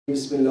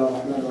بسم الله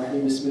الرحمن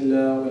الرحيم بسم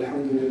الله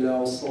والحمد لله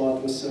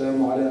والصلاة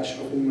والسلام على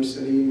أشرف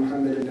المرسلين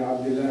محمد بن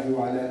عبد الله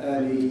وعلى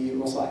آله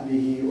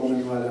وصحبه ومن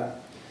والاه.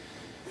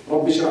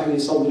 رب اشرح لي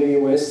صدري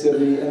ويسر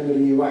لي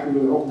أمري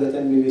واحلل عقدة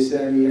من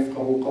لساني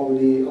يفقه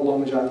قولي.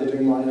 اللهم اجعل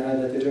تجمعنا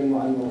هذا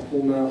تجمعا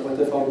مرحوما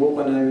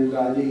وتفرقنا من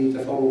بعده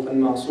تفرقا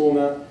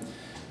معصوما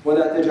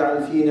ولا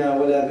تجعل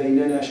فينا ولا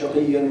بيننا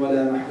شقيا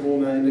ولا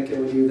محروما إنك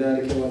ولي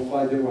ذلك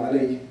والقادر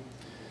عليه.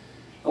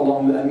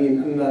 اللهم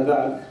امين. اما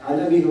بعد، عن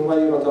ابي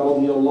هريره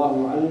رضي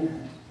الله عنه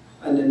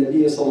ان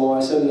النبي صلى الله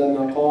عليه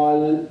وسلم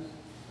قال: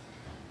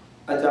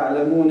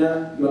 اتعلمون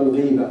ما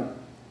الغيبه؟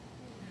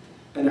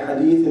 In a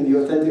hadith, in the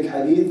authentic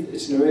hadith,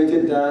 it's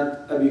narrated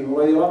that Abu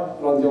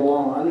Hurairah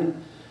radiallahu anhu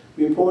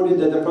reported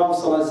that the Prophet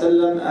صلى الله عليه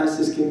وسلم asked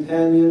his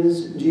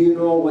companions, do you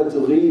know what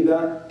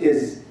ghiba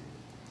is?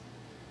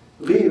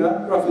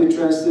 Ghiba, roughly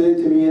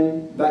translated to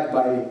mean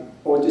backbiting,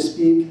 or to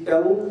speak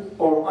ill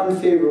or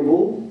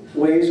unfavorable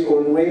ways,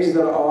 or in ways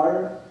that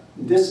are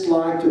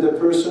disliked to the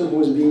person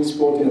who is being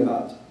spoken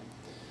about.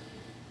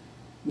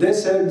 They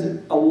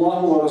said,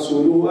 Allah wa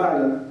Rasuluhu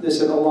a'lam. They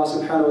said Allah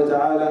subhanahu wa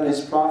ta'ala and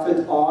His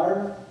Prophet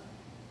are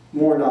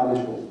more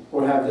knowledgeable,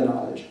 or have the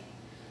knowledge.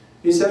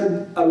 He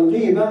said,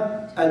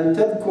 Al-ghiba an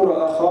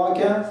tadhkura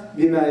akhaka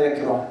bima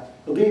yakrah.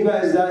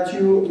 Ghiba is that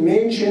you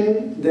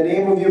mention the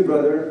name of your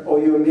brother,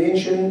 or you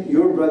mention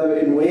your brother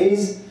in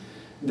ways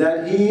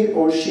that he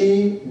or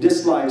she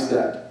dislikes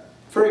that.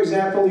 For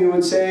example, you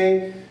would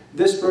say,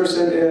 this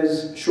person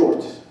is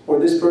short, or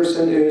this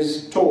person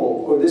is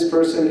tall, or this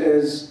person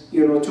is,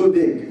 too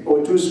big,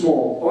 or too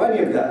small, or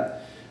any of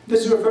that.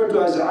 This is referred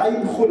to as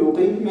aib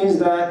khuluqi, means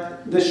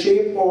that the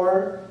shape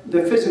or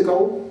the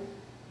physical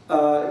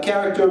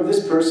character of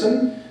this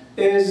person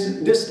is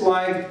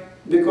disliked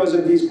because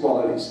of these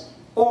qualities.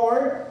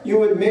 Or you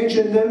would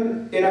mention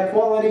them in a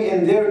quality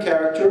in their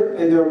character,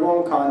 in their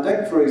moral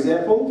conduct, for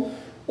example,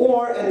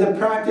 or in the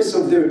practice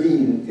of their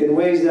deen, in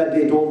ways that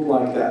they don't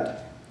like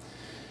that.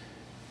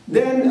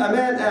 Then a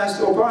man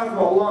asked, O Prophet of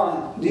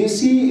Allah, do you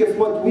see if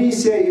what we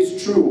say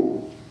is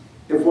true?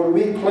 If what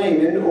we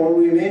claim in or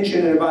we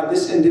mention about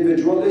this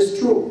individual is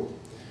true?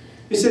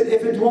 He said,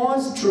 if it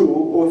was true,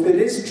 or if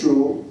it is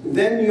true,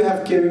 then you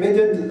have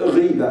committed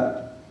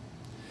ghiba.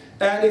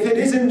 And if it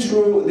isn't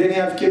true, then you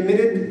have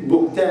committed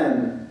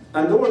buhtan.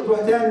 And the word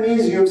buhtan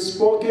means you have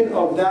spoken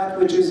of that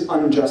which is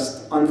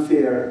unjust,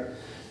 unfair.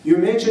 You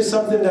mention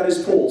something that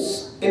is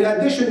false, in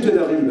addition to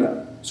the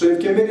ghiba. So you've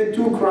committed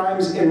two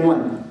crimes in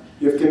one.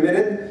 You've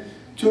committed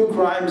two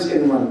crimes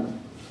in one.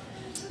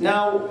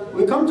 Now,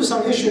 we come to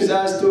some issues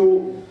as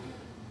to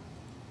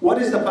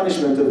what is the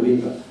punishment of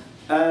ghiba,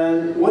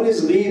 and when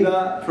is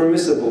ghiba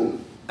permissible?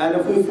 And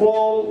if we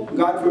fall,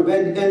 God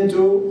forbid,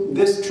 into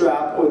this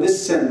trap or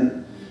this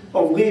sin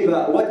of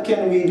ghiba, what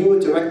can we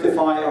do to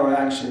rectify our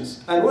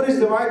actions? And what is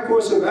the right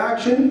course of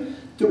action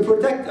to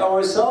protect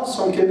ourselves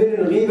from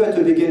committing ghiba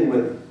to begin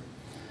with?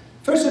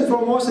 First and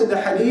foremost, in the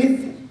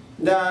hadith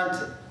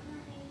that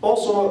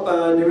also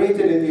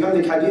narrated in the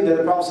authentic hadith, that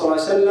the Prophet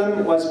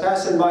ﷺ was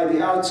passing by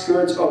the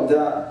outskirts of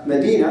the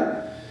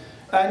Medina,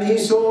 and he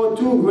saw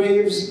two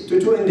graves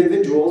to two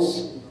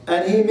individuals,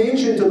 and he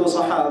mentioned to the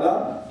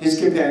Sahaba, his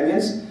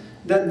companions,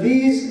 that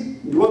these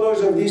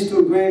dwellers of these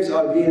two graves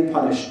are being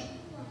punished.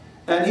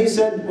 And he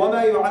said,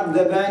 وَمَا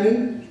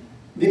يُعَذَّبَانِ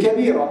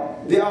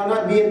بِكَبِيرًا. They are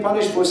not being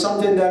punished for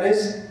something that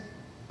is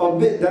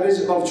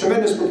of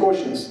tremendous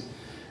proportions.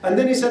 And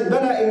then he said,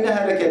 بَلَا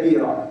إِنَّهَا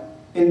لَكَبِيرًا.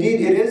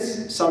 Indeed, it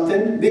is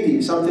something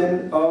biggie,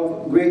 something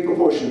of great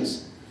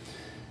proportions.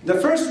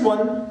 The first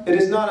one, it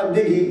is not a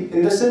biggie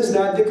in the sense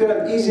that they could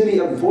have easily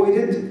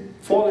avoided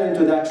falling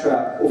into that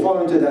trap or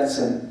falling into that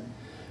sin.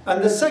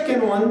 And the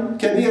second one,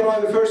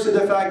 kabira, refers to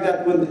the fact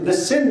that with the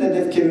sin that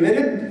they've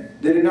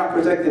committed, they did not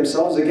protect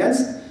themselves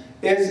against,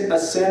 is a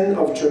sin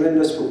of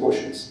tremendous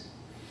proportions.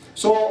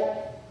 So,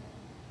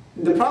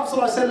 the Prophet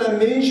ﷺ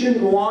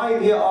mentioned why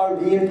they are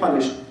being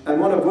punished, and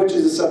one of which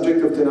is the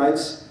subject of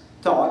tonight's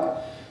talk.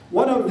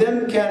 One of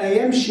them, كَانَ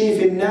يَمْشِي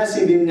فِي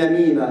النَّاسِ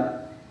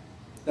بِالنَّمِيمَةِ.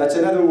 That's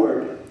another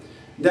word.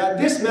 That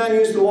this man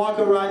used to walk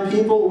around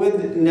people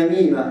with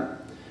namima.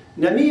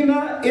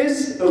 Namima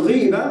is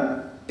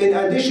ghiba, in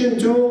addition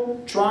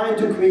to trying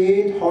to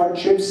create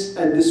hardships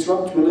and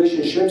disrupt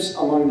relationships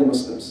among the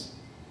Muslims.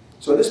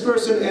 So this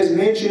person is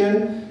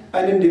mentioning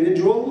an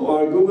individual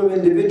or a group of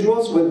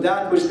individuals with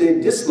that which they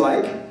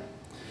dislike.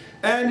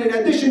 And in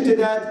addition to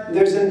that,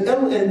 there's an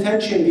ill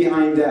intention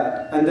behind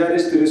that, and that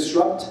is to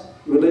disrupt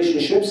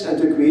relationships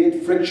and to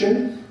create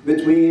friction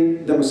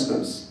between the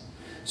Muslims.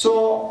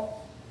 So,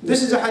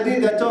 this is a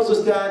hadith that tells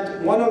us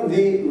that one of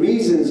the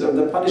reasons of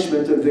the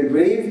punishment of the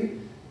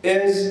grave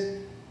is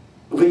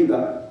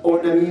ghiba, or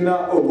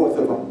namima, or both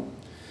of them.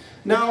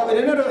 Now,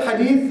 in another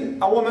hadith,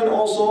 a woman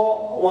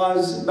also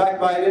was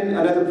backbiting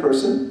another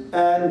person,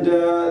 and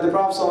the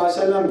Prophet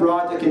ﷺ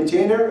brought a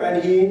container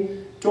and he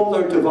told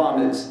her to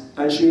vomit,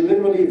 and she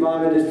literally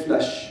vomited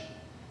flesh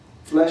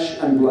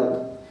and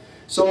blood.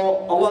 So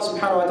Allah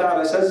subhanahu wa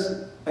ta'ala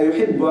says,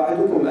 أَيُحِبُّ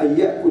أَحَدُكُمْ أَن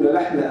يَأْكُلَ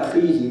لَحْمَ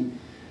أَخِيهِ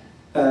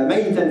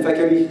مَيْتًا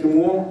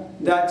فَكَرِهْتُمُوهُ.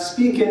 That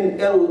speaking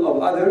ill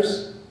of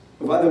others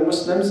of other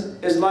Muslims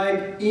is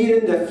like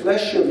eating the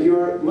flesh of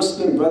your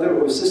Muslim brother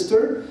or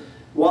sister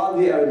while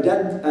they are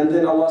dead, and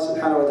then Allah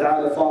subhanahu wa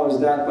ta'ala follows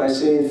that by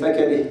saying,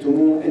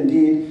 فَكَرِهْتُمُوهُ,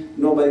 indeed,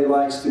 nobody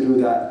likes to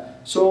do that.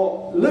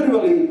 So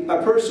literally,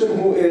 a person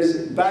who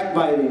is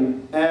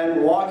backbiting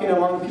and walking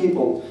among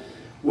people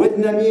with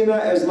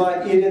namima is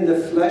like eating the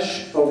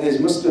flesh of his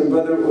Muslim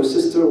brother or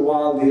sister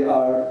while they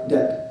are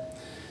dead.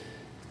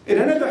 In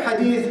another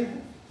hadith,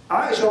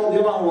 Aisha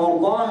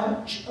radiallahu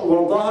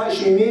anha,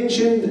 she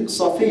mentioned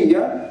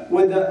Safiya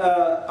with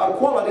a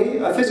quality,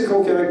 a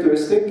physical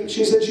characteristic.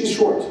 She said she's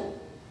short.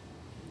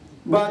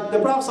 But the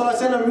Prophet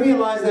ﷺ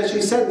realized that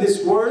she said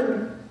this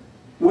word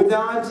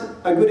without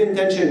a good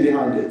intention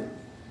behind it.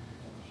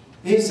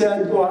 He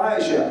said, "Oh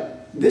Aisha,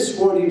 this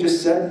word you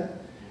just said,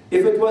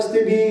 if it was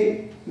to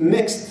be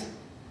mixed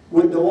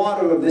with the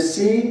water of the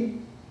sea,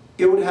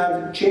 it would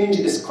have changed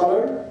its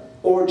color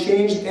or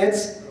changed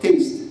its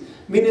taste."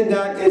 Meaning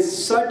that it's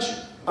such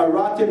a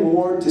rotten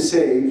word to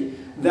say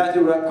that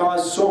it would have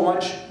caused so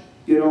much,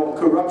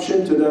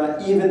 corruption to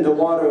even the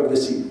water of the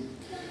sea.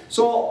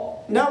 So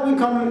now we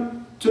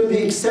come to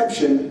the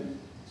exception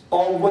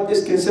of what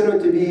is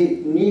considered to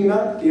be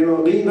nima,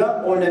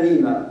 ghiba or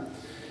namima.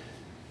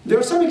 There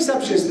are some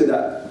exceptions to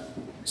that.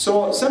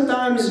 So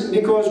sometimes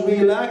because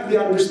we lack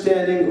the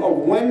understanding of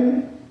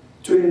when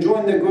to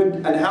enjoin the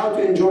good and how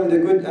to enjoin the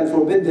good and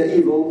forbid the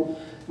evil,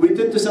 we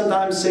tend to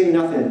sometimes say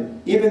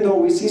nothing, even though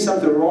we see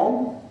something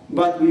wrong,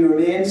 but we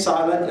remain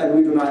silent and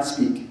we do not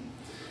speak.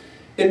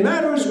 In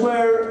matters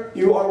where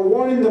you are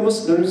warning the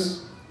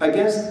Muslims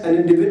against an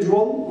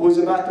individual who is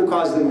about to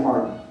cause them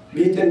harm,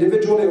 be it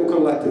individually or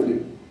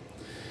collectively,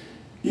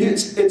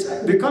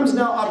 it becomes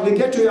now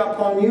obligatory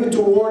upon you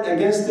to warn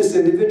against this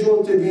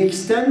individual to the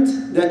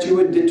extent that you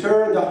would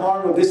deter the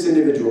harm of this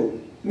individual.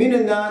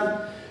 Meaning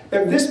that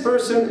if this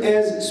person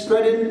is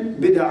spreading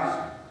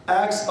bid'ah,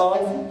 acts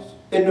of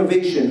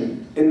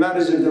innovation in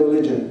matters of the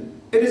religion,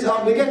 it is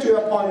obligatory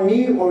upon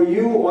me or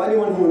you or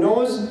anyone who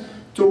knows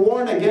to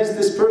warn against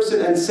this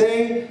person and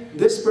say,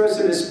 this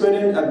person is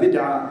spreading a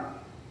bid'ah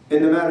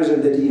in the matters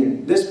of the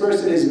deen. This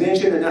person is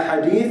mentioned in a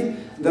hadith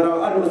that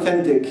are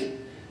unauthentic.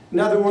 In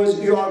other words,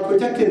 you are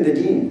protecting the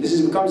deen. This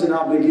becomes an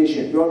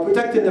obligation. You are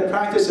protecting the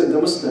practice of the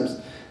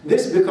Muslims.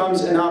 This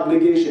becomes an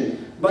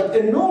obligation. But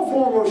in no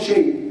form or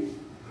shape,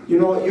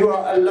 you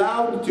are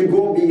allowed to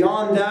go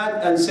beyond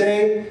that and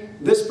say,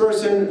 this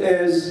person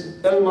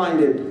is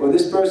ill-minded, or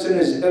this person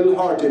is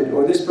ill-hearted,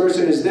 or this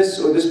person is this,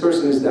 or this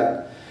person is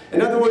that.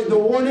 In other words, the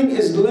warning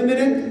is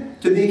limited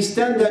to the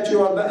extent that you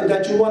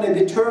want to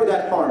deter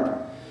that harm.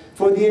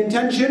 For the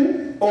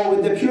intention, or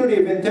with the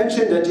purity of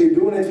intention that you're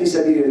doing it fi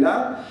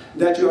sabilillah,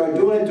 that you are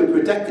doing it to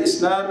protect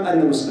Islam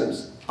and the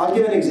Muslims. I'll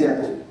give an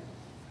example.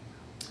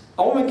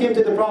 A woman came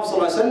to the Prophet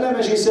ﷺ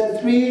and she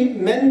said 3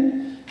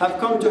 men have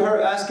come to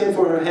her asking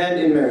for her hand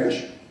in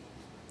marriage.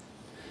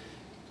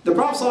 The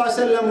Prophet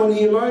ﷺ, when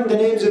he learned the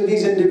names of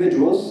these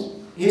individuals,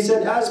 he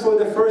said, as for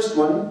the first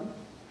one,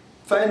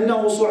 فَإِنَّهُ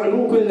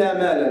صُعْلُوكٌ لَا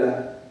مَالَ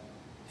لَهُ.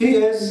 He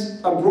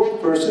is a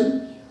broke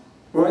person,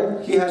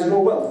 right? He has no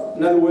wealth.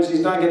 In other words,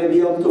 he's not going to be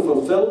able to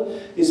fulfill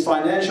his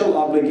financial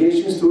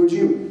obligations towards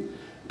you.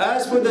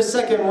 As for the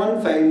second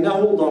one,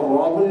 فَإِنَّهُ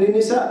ضَرَّابٌ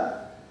لِلنِّسَاءِ.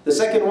 The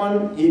second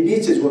one, he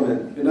beats his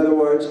women. In other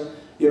words,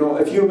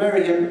 if you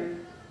marry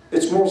him,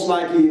 it's most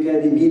likely you're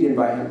going to be beaten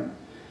by him.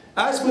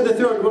 As for the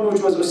third one,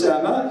 which was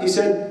Usama, he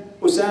said,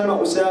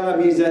 Usama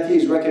means that he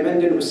is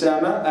recommending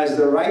Usama as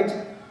the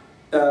right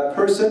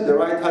person, the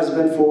right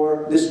husband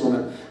for this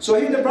woman. So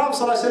here the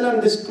Prophet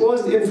ﷺ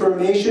disclosed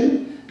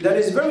information that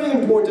is very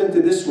important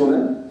to this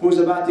woman who is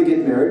about to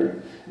get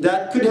married,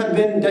 that could have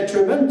been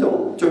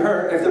detrimental to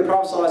her if the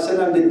Prophet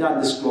ﷺ did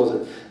not disclose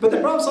it. But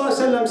the Prophet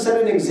ﷺ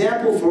set an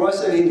example for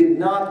us and he did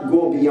not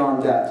go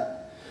beyond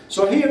that.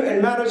 So here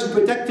in matters of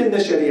protecting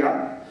the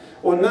Sharia,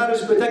 or in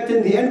matters of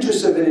protecting the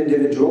interests of an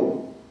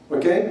individual,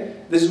 okay?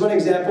 This is one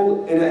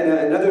example. In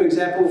another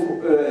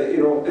example,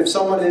 if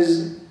someone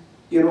is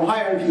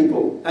hiring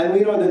people, and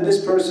we know that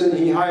this person,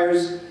 he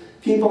hires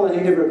people and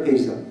he never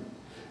pays them.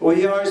 Or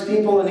he hires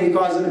people and he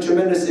causes them a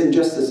tremendous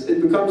injustice.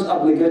 It becomes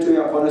obligatory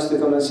upon us to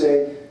come and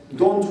say,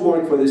 don't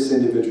work for this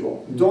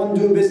individual. Don't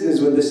do business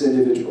with this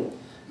individual.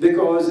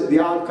 Because the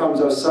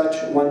outcomes are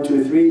such, 1,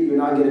 2, 3, you're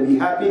not going to be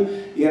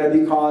happy, you're going to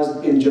be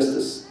caused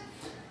injustice.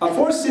 A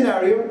fourth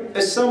scenario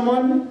is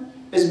someone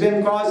has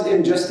been caused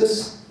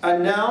injustice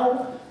and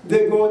now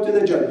they go to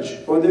the judge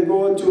or they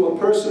go to a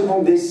person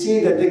whom they see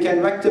that they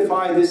can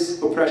rectify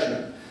this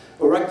oppression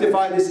or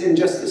rectify this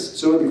injustice.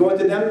 So they go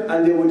to them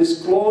and they will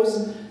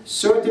disclose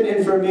certain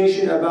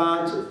information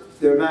about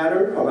their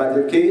matter, about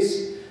their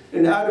case,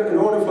 in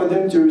order for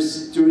them to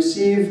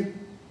receive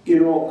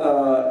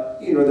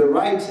the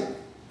right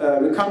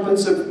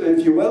recompense,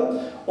 if you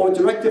will, or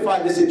to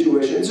rectify the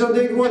situation. So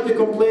they go to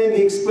complain,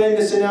 they explain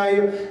the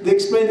scenario, they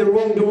explain the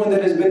wrongdoing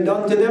that has been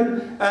done to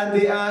them, and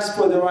they ask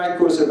for the right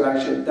course of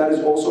action. That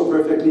is also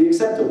perfectly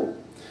acceptable.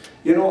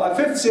 A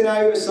fifth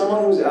scenario is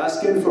someone who's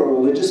asking for a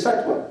religious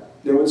fatwa.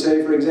 They would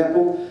say, for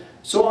example,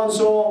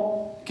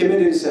 so-and-so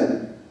committed a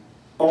sin,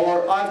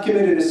 or I've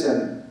committed a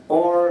sin,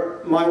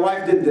 or my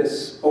wife did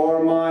this,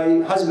 or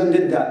my husband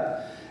did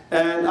that,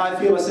 and I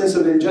feel a sense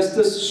of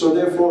injustice, so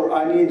therefore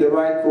I need the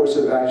right course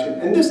of action.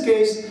 In this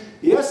case,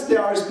 yes, they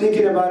are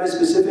speaking about a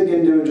specific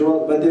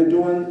individual, but they're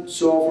doing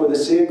so for the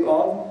sake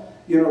of,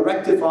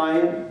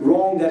 rectifying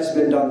wrong that's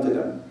been done to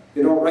them.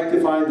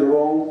 Rectifying the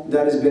wrong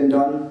that has been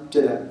done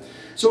to them.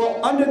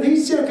 So under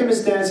these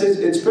circumstances,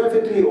 it's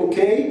perfectly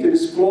okay to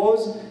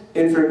disclose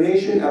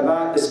information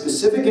about a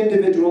specific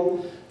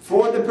individual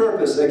for the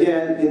purpose.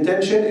 Again,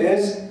 intention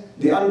is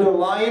the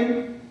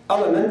underlying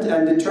element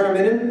and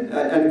determinant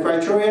and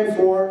criterion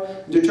for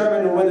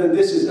determining whether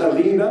this is a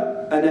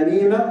ghiba, an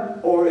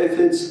namima, or if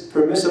it's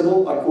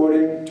permissible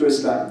according to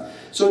Islam.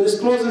 So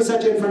disclosing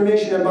such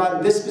information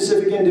about this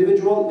specific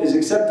individual is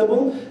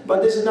acceptable,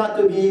 but this is not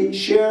to be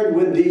shared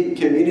with the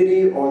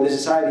community or the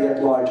society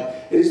at large.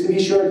 It is to be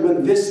shared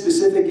with this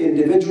specific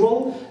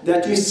individual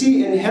that you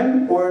see in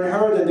him or in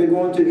her that they're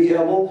going to be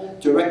able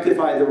to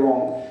rectify the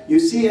wrong. You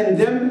see in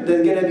them that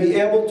they're going to be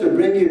able to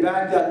bring you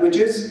back that which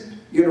is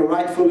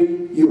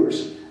rightfully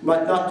yours,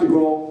 but not to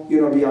go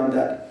beyond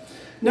that.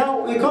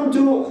 Now we come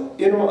to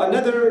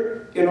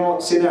another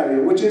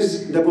scenario, which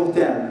is the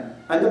buhtan.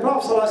 And the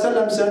Prophet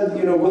ﷺ said,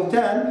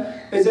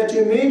 buhtan is that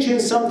you mention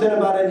something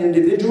about an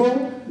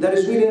individual that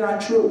is really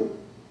not true.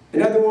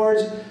 In other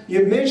words,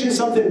 you mention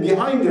something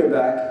behind their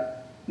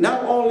back.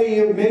 Not only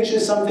you mention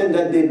something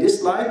that they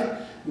dislike,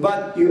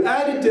 but you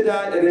added to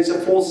that it's a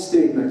false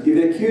statement.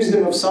 You've accused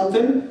them of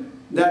something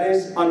that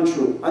is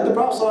untrue. And the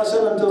Prophet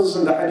ﷺ tells us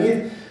in the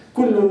hadith,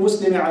 كل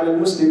المسلم على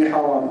المسلم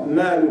حرام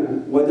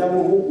ماله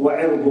ودمه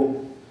وعرضه.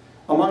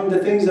 Among the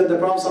things that the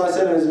Prophet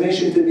ﷺ has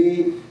mentioned to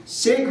be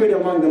sacred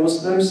among the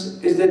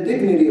Muslims is the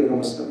dignity of a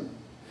Muslim.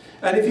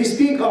 And if you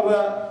speak of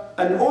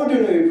an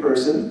ordinary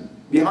person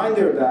behind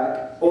their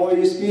back, or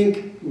you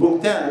speak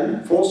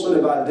buhtan, falsehood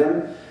about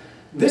them,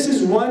 this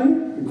is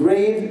one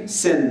grave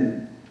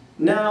sin.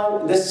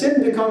 Now, the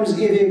sin becomes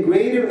even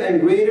greater and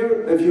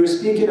greater if you're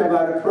speaking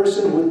about a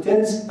person who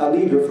tends, a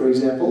leader for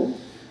example,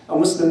 a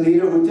Muslim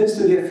leader who tends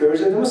to the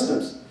affairs of the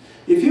Muslims.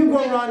 If you go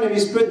around and you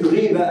spread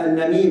ghiba and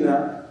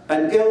namima,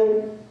 and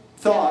ill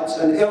thoughts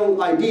and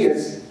ill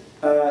ideas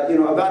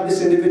about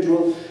this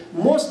individual,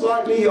 most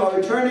likely you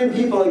are turning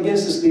people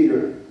against this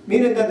leader.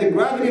 Meaning that the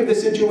gravity of the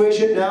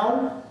situation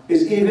now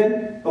is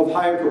even of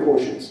higher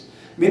proportions.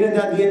 Meaning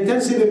that the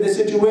intensity of the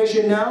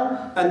situation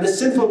now and the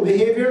sinful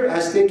behavior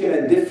has taken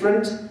a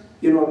different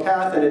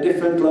path and a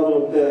different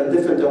level of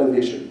different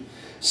elevation.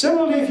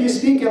 Similarly, if you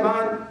speak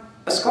about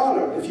a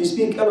scholar, if you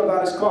speak ill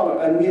about a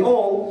scholar, and we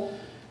all,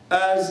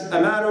 as a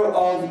matter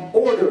of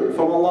order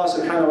from Allah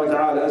subhanahu wa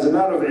ta'ala, as a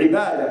matter of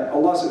ibadah,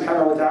 Allah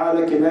subhanahu wa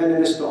ta'ala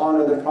commanded us to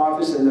honor the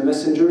prophets and the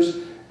messengers,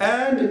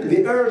 and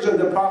the heirs of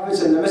the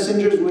prophets and the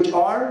messengers, which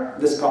are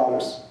the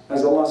scholars.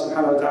 As Allah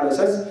subhanahu wa ta'ala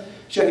says,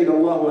 شَهِدَ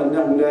اللَّهُ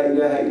أَنَّهُ لَا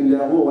إِلَهَ إِلَّا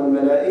هُوَ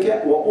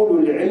وَالْمَلَائِكَةُ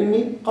وَأُولُو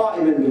الْعِلْمِ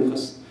قَائِمًا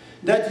بِالْقِسْطِ.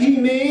 That He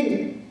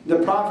made the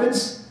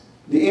prophets,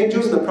 the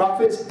angels, the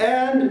prophets,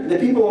 and the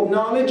people of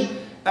knowledge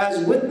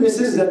as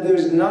witnesses that there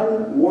is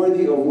none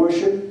worthy of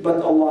worship but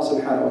Allah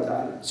subhanahu wa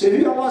ta'ala. So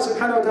here Allah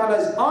subhanahu wa ta'ala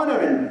is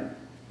honoring,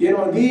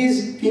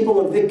 these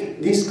people of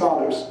dhikr, these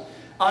scholars.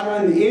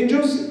 Honoring the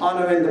angels,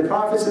 honoring the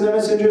prophets and the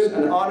messengers,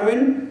 and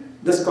honoring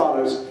the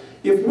scholars.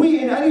 If we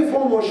in any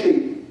form or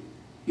shape,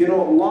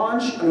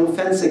 launch an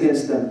offense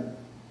against them,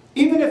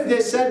 even if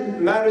they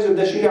said matters of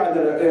the Sharia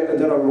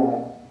that are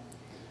wrong.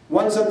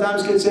 One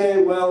sometimes could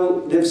say, well,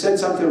 they've said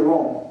something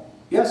wrong.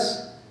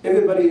 Yes,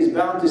 everybody is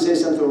bound to say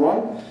something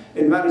wrong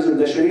in matters of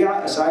the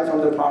Sharia, aside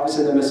from the prophets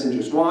and the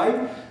messengers.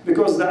 Why?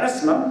 Because the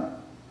isma,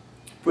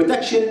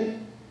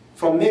 protection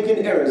from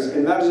making errors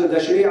in matters of the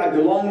Sharia,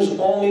 belongs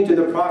only to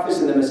the prophets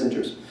and the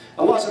messengers.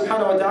 Allah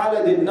subhanahu wa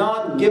ta'ala did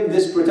not give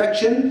this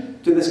protection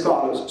to the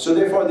scholars, so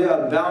therefore they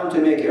are bound to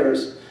make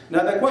errors.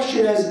 Now the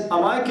question is,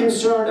 am I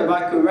concerned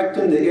about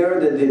correcting the error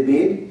that they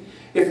made?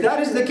 If that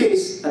is the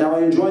case, and I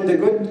enjoin the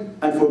good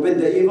and forbid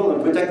the evil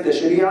and protect the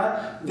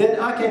Sharia, then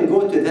I can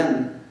go to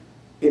them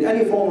in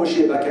any form or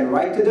shape. I can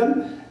write to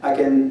them, I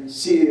can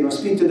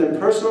speak to them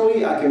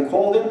personally, I can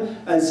call them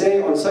and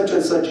say, on such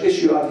and such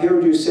issue, I've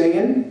heard you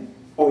saying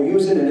or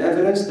using an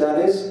evidence that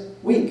is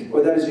weak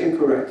or that is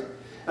incorrect.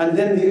 And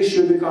then the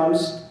issue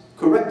becomes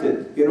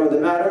corrected.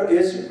 The matter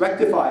is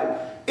rectified,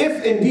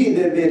 if indeed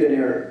they made an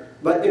error.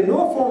 But in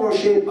no form or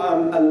shape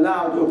I'm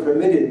allowed or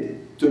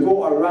permitted to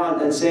go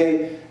around and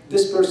say,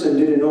 this person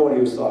didn't know what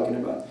he was talking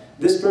about.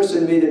 This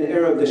person made an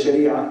error of the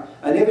Sharia.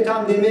 And every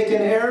time they make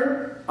an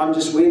error, I'm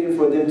just waiting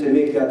for them to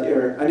make that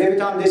error. And every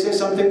time they say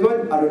something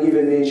good, I don't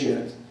even mention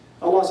it.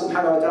 Allah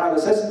subhanahu wa ta'ala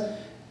says,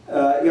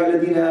 يَا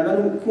الَّذِينَ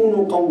آمَنُوا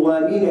كُونُوا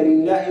قَوَّامِينَ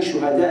لِلَّهِ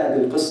شُهَدَاءَ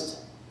بِالْقِسْطِ.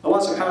 Allah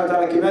subhanahu wa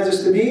ta'ala commands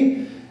us to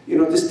be,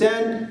 to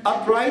stand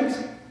upright,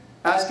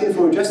 asking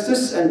for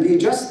justice and be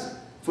just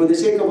for the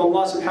sake of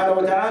Allah subhanahu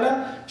wa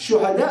ta'ala,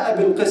 شُهَدَاءَ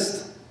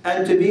بِالْقِسْطِ,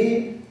 and to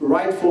be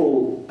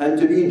rightful and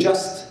to be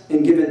just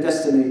in giving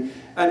testimony.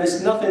 And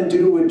it's nothing to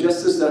do with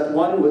justice that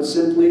one would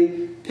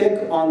simply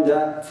pick on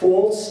the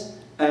faults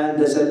and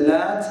the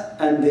zallat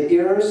and the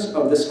errors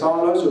of the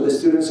scholars or the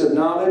students of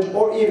knowledge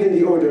or even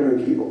the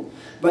ordinary people.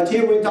 But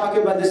here we're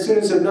talking about the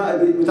students of not,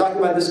 we're talking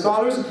about the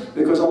scholars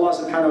because Allah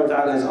subhanahu wa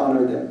ta'ala has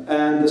honored them.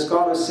 And the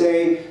scholars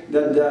say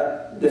that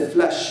the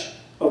flesh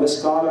of a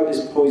scholar is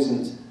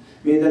poisoned.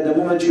 Meaning that the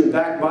moment you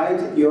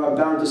backbite, you are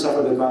bound to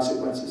suffer the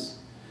consequences.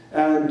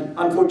 And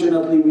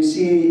unfortunately we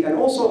see, and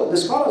also the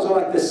scholars are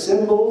like the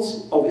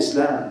symbols of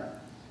Islam.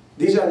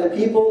 These are the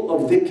people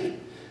of dhikr.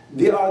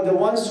 They are the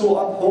ones who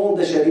uphold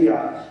the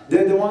Sharia.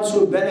 They're the ones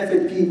who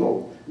benefit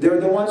people. They're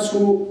the ones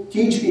who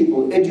teach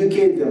people,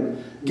 educate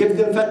them, give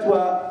them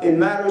fatwa in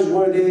matters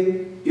where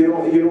they,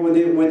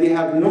 where they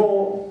have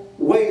no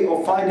way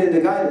of finding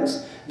the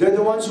guidance. They're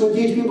the ones who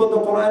teach people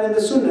the Quran and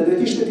the Sunnah.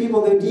 They teach the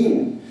people their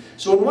deen.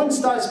 So when one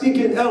starts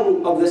speaking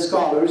ill of the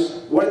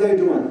scholars, what are they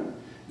doing?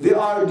 They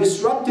are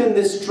disrupting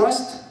this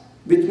trust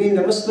between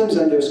the Muslims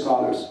and their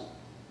scholars.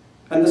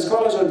 And the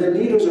scholars are the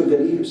leaders of the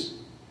leaders.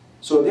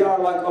 So they are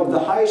like of the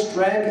highest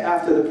rank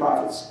after the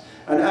prophets.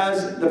 And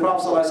as the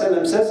Prophet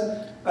ﷺ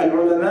says,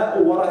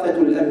 Al-ulama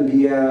warathatul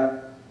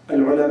anbiya.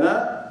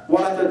 Al-ulama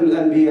warathatul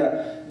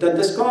anbiya. That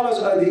the scholars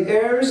are the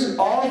heirs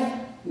of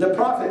the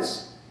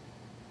prophets.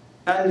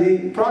 And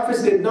the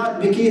prophets did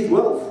not bequeath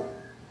wealth.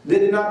 They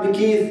did not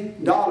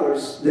bequeath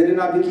dollars. They did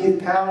not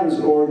bequeath pounds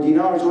or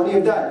dinars or any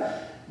of that.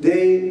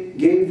 They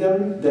gave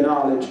them the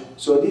knowledge.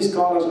 So these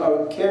scholars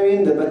are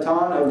carrying the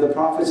baton of the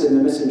prophets and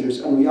the messengers,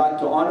 and we ought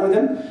to honor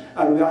them,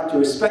 and we ought to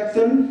respect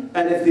them,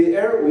 and if they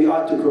err, we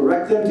ought to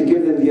correct them, to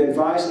give them the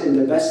advice in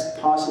the best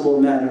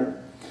possible manner.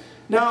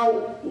 Now,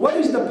 what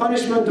is the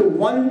punishment of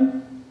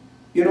one,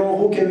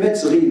 who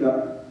commits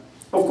ghiba?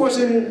 Of course,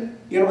 in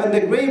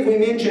the grave we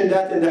mentioned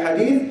that in the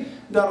hadith,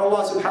 that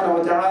Allah subhanahu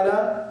wa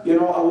ta'ala,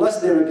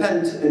 unless they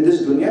repent in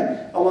this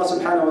dunya, Allah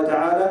subhanahu wa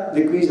ta'ala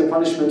decrees a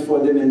punishment for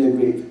them in the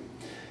grave.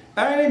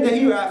 And in the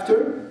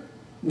hereafter,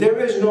 there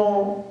is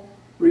no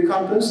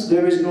recompense,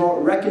 there is no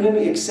reckoning,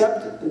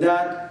 except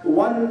that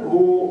one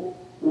who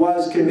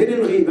was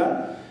committing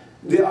ghiba,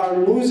 they are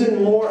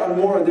losing more and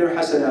more of their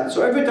hasanat.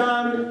 So every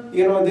time,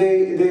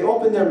 they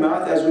open their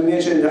mouth, as we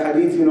mentioned in the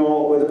hadith,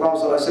 where the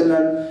Prophet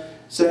ﷺ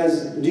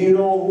says, do you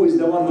know who is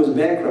the one who is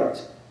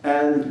bankrupt?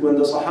 And when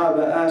the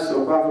Sahaba asked,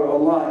 O Prophet of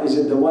Allah, is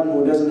it the one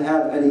who doesn't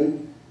have any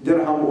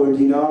dirham or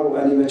dinar or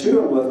any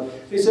material wealth?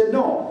 He said,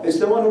 no, it's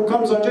the one who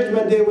comes on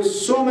Judgment Day with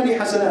so many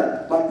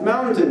hasanat, like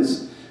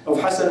mountains of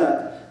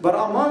hasanat. But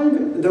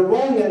among the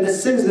wrong and the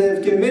sins they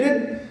have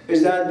committed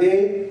is that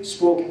they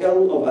spoke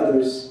ill of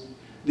others.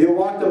 They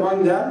walked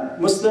among the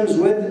Muslims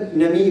with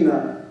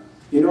namima.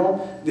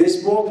 They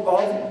spoke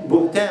of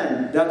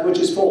buhtan, that which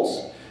is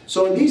false.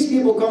 So these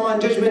people come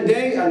on Judgment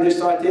Day and they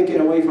start taking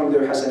away from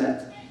their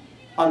hasanat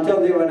until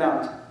they run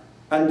out.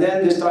 And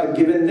then they start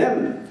giving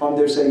them from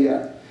their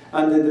sayyat.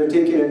 And then they're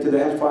taken into the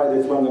hellfire,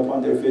 they're flung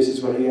upon their faces.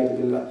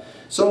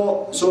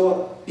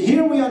 So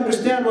here we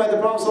understand why the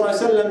Prophet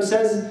ﷺ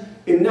says,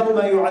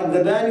 إِنَّهُمَا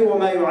يُعَذَّبَانِ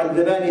وَمَا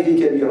يُعَذَّبَانِ فِي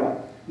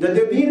كَبِيرًا. That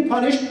they're being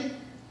punished,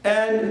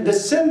 and the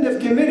sin they've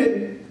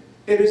committed,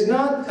 it is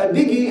not a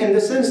biggie in the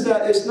sense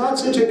that it's not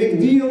such a big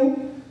deal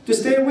to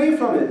stay away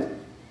from it.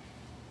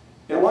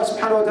 And Allah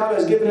subhanahu wa ta'ala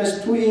has given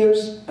us 2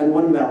 ears and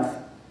 1 mouth.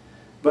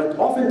 But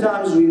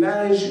oftentimes we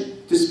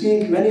manage to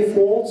speak many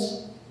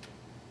faults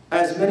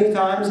as many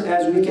times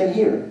as we can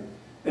hear.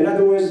 In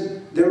other words,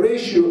 the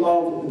ratio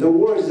of the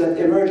words that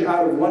emerge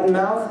out of one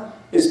mouth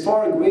is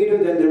far greater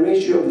than the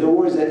ratio of the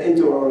words that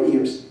enter our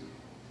ears.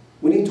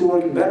 We need to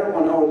work better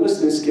on our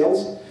listening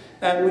skills,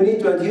 and we need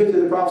to adhere to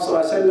the Prophet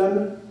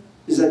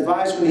ﷺ's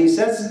advice when he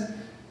says,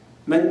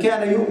 مَنْ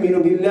كَانَ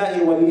يُؤْمِنُ بِاللَّهِ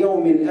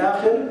وَالْيَوْمِ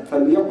الْآخِرِ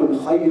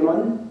فَلْيَقُلْ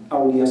خَيْرًا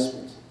أَوْ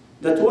لِيَصْمُتْ.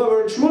 That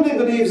whoever truly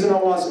believes in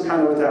Allah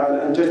subhanahu wa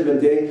ta'ala and Judgment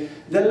Day,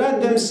 then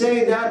let them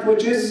say that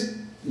which is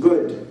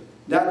good,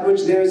 that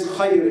which there is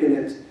khayr in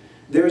it.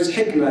 There is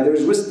hikmah, there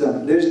is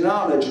wisdom, there is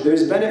knowledge, there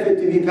is benefit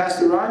to be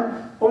passed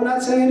around, or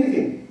not say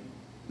anything.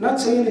 Not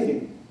say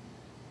anything.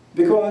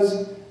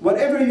 Because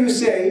whatever you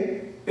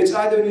say, it's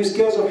either in your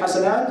scales of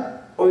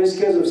hasanat or in your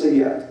scales of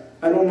sayyat.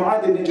 And when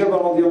Mu'adh ibn Jabal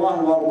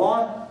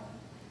radiallahu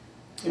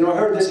anhu,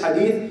 heard this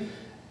hadith,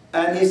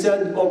 and he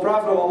said, O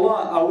Prophet of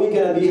Allah, are we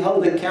going to be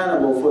held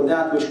accountable for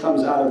that which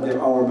comes out of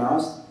our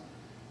mouths?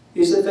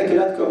 He said,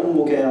 تَكِلَتْكَ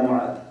أُمُّكَ يَا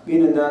مُعَادh.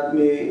 Meaning that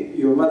may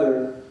your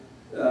mother,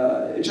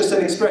 it's just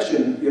an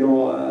expression,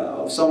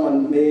 of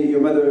someone, may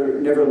your mother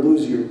never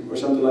lose you, or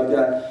something like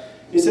that.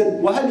 He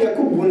said, وَهَلْ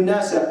يَكُبُّ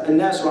النَّاسُ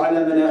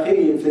عَلَى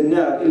مَنَاخِرِهِمْ فِي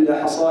النَّارِ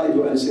إِلَّا حَصَائِدُ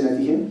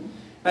أَلْسِنَتِهِمْ.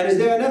 And is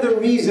there another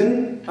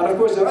reason, and of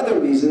course there are other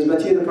reasons,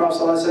 but here the Prophet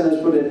ﷺ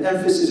has put an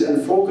emphasis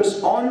and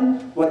focus on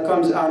what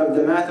comes out of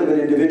the mouth of an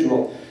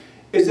individual.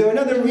 Is there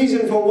another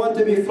reason for one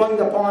to be flung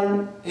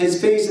upon his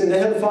face in the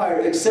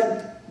hellfire,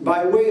 except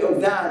by way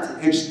of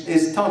that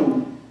his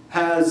tongue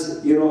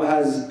has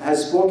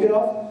spoken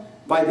of?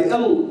 By the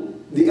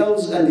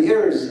ills and the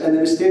errors and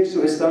the mistakes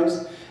of his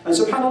tongues. And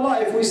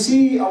subhanAllah, if we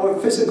see our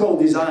physical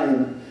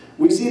design,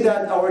 we see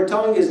that our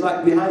tongue is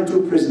like behind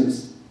 2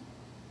 prisons.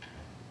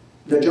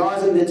 The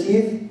jaws and the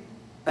teeth,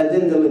 and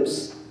then the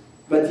lips.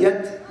 But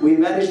yet, we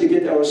manage to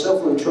get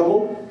ourselves in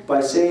trouble by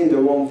saying the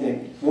wrong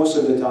thing, most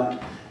of the time.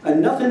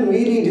 And nothing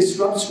really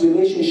disrupts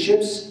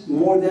relationships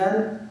more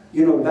than,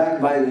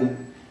 backbiting.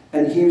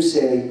 and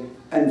hearsay,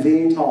 and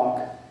vain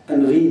talk,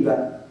 and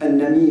ghiba,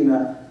 and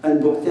namima,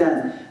 and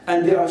buhtan.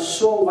 And they are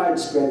so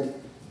widespread.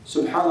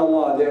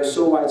 Subhanallah, they are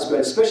so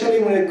widespread. Especially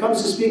when it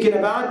comes to speaking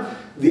about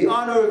the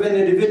honor of an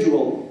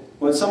individual.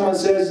 When someone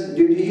says,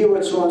 did you hear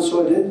what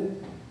so-and-so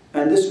did?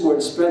 And this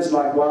word spreads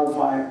like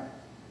wildfire.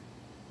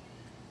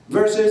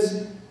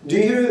 Versus, do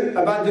you hear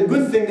about the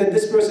good thing that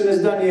this person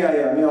has done?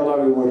 Yeah, may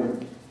Allah reward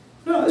him.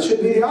 No, it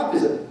should be the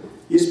opposite.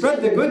 You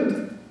spread the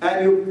good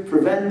and you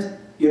prevent,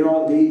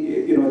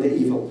 the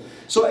evil.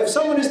 So if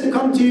someone is to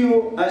come to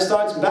you and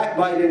starts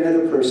backbiting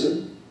another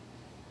person,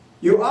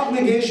 your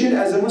obligation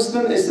as a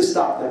Muslim is to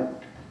stop them.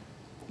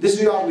 This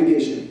is your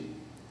obligation.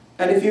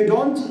 And if you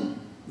don't,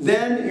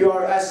 then you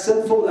are as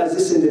sinful as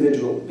this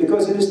individual.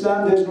 Because in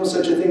Islam there is no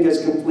such a thing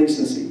as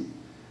complacency.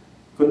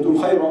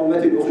 كنتم خير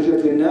أمة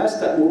أخرجت للناس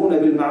تأمرون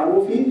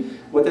بالمعروف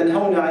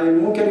وتنهون عن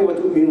المنكر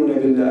وتؤمنون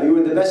بالله. You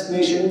are the best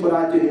nation put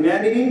out to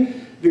humanity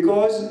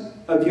because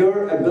of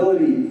your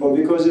ability or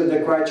because of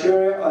the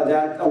criteria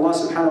that Allah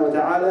subhanahu wa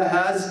ta'ala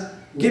has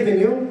given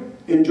you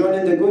in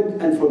joining the good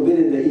and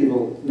forbidding the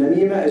evil.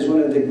 Namima is one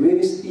of the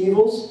greatest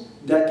evils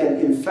that can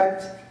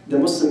infect the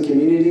Muslim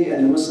community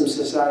and the Muslim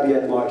society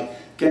at large.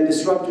 Can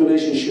disrupt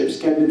relationships,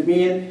 can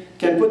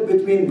put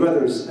between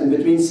brothers and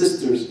between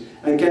sisters,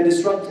 and can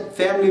disrupt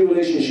family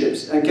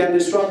relationships, and can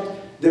disrupt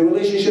the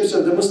relationships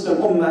of the Muslim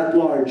Ummah at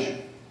large.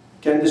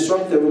 Can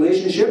disrupt the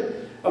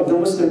relationship of the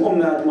Muslim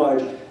Ummah at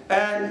large.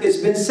 And it's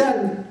been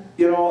said,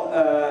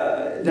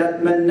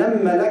 that man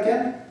namma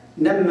laka,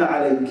 namma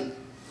alayk.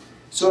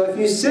 So if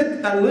you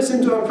sit and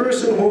listen to a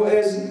person who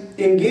is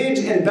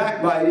engaged in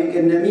backbiting,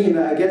 in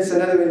namima, against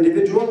another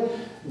individual,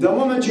 the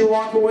moment you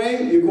walk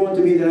away, you're going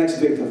to be the next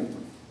victim.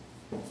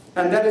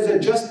 And that is a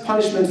just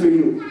punishment for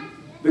you,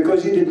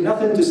 because you did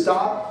nothing to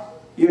stop,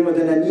 the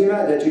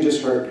namima that you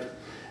just heard.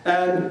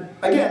 And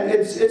again,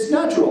 it's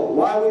natural.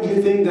 Why would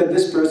you think that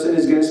this person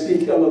is going to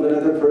speak ill of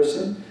another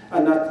person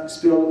and not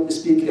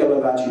speak ill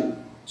about you?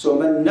 So,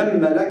 man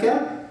namma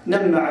laka,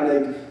 namma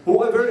alayk.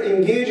 Whoever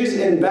engages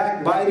in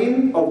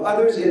backbiting of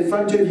others in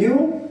front of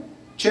you,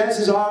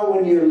 chances are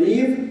when you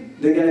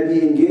leave, they're going to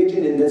be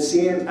engaging in the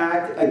same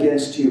act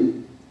against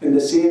you. In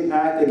the same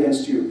act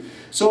against you.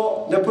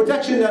 So the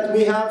protection that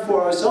we have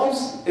for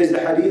ourselves is the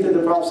hadith of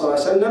the Prophet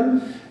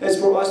ﷺ, is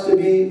for us to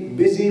be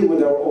busy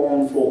with our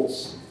own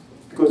faults.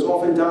 Because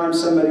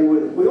oftentimes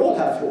we all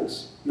have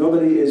faults.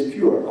 Nobody is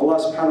pure. Allah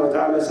subhanahu wa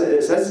ta'ala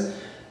says,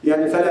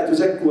 فَلَا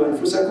تُزَكُّوا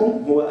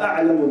أَنفُسَكُمْ هُوَ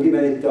أَعْلَمُ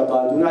بِمَنِ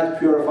اتَّقَى. Do not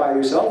purify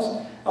yourselves.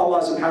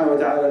 Allah subhanahu wa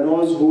ta'ala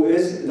knows who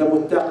is the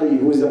muttaqi,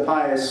 who is the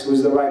pious, who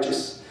is the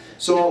righteous.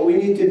 So we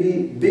need to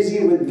be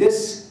busy with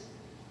this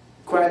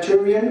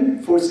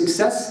criterion for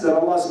success that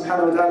Allah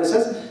subhanahu wa ta'ala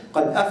says,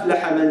 قَدْ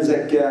أَفْلَحَ مَنْ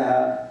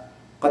زَكَّاهَا.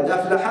 قَدْ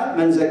أَفْلَحَ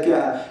مَنْ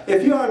زَكَّاهَا.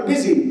 If you are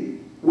busy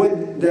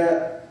with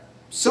the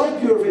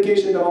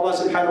self-purification that Allah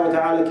subhanahu wa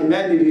ta'ala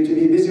commanded you to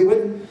be busy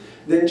with,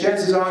 then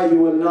chances are you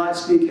will not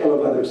speak ill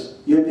of others.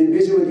 You'll be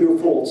busy with your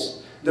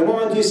faults. The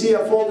moment you see a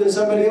fault in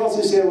somebody else,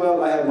 you say,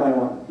 well, I have my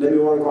own. Let me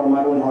work on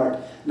my own heart.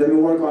 Let me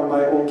work on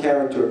my own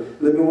character.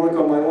 Let me work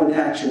on my own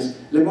actions.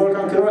 Let me work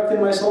on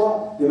correcting my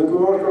salah. Let me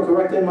work on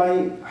correcting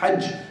my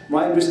hajj,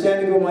 my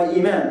understanding of my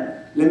iman.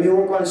 Let me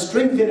work on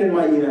strengthening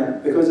my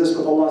iman, because that's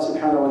what Allah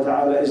subhanahu wa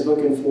ta'ala is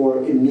looking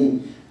for in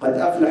me. قَدْ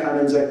أَفْلَحَ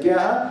مَنْ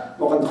زَكَّاهَا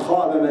وَقَدْ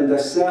خَابَ مَنْ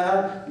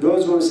دَسَّاهَا.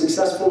 Those who are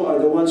successful are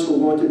the ones who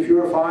are going to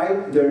purify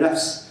their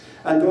nafs.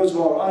 And those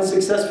who are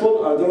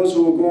unsuccessful are those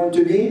who are going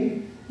to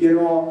be,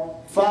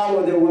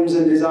 follow their whims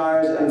and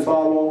desires and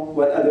follow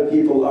what other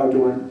people are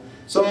doing.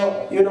 So,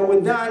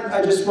 with that,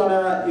 I just want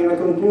to,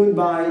 conclude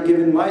by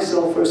giving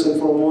myself first and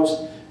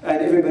foremost,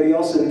 and everybody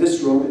else in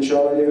this room,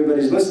 inshallah, and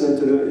everybody's listening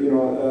to the,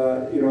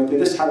 to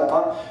this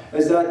halaqah,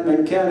 is that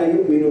من كان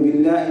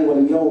يؤمن بالله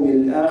واليوم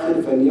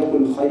الآخر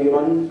فليقل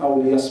خيرا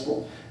أو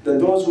ليصمت. That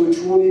those who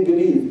truly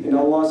believe in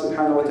Allah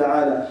subhanahu wa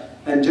ta'ala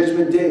and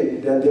Judgment Day,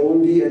 that there will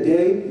be a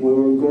day where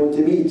we're going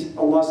to meet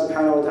Allah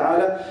subhanahu wa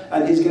ta'ala,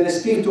 and He's going to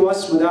speak to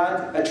us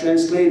without a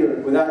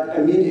translator, without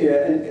an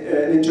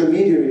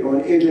intermediary or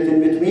an agent in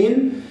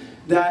between,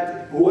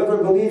 that whoever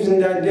believes in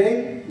that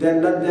day,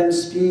 then let them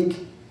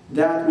speak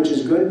that which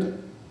is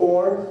good,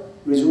 or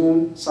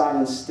resume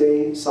silence,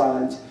 stay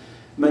silent.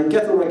 مَنْ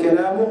كَثُرَ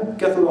كَلَامُهُ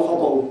كَثُرَ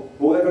خَطَأُهُ.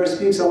 Whoever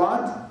speaks a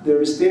lot, their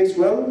mistakes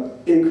will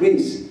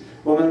increase.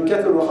 وَمَنْ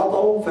كَثُرَ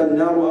خَطَأُهُ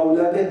فَالنَّارُ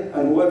أَوْلَى بِهِ.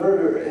 And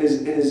whoever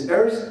his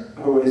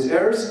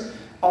errors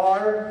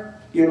are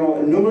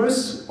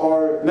numerous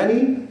or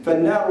many,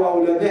 فَالنَّارُ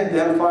أَوْلَى بِهِ. The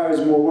hellfire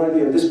is more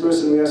worthy of this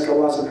person. We ask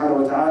Allah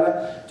subhanahu wa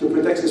ta'ala to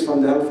protect us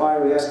from the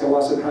hellfire. We ask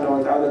Allah subhanahu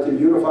wa ta'ala to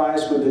beautify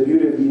us with the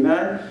beauty of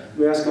Iman.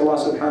 We ask Allah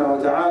subhanahu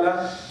wa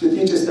ta'ala to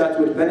teach us that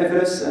would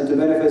benefit us, and to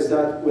benefit us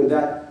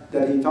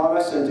that He taught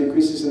us, and to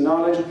increase us in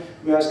knowledge.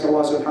 We ask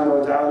Allah subhanahu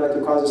wa ta'ala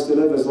to cause us to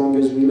live as long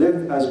as we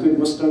live as good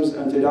Muslims,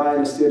 and to die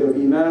in a state of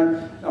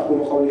Iman.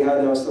 أقول قولي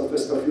هذا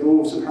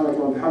واستغفروه سبحانك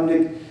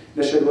وبحمدك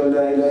نشهد أن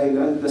لا إله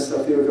إلا أنت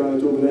نستغفرك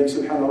ونتوب إليك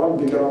سبحان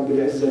ربك رب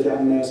العزة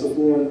عما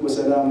يصفون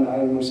وسلام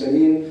على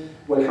المرسلين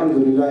والحمد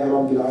لله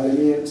رب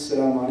العالمين.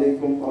 السلام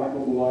عليكم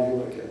ورحمة الله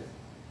وبركاته.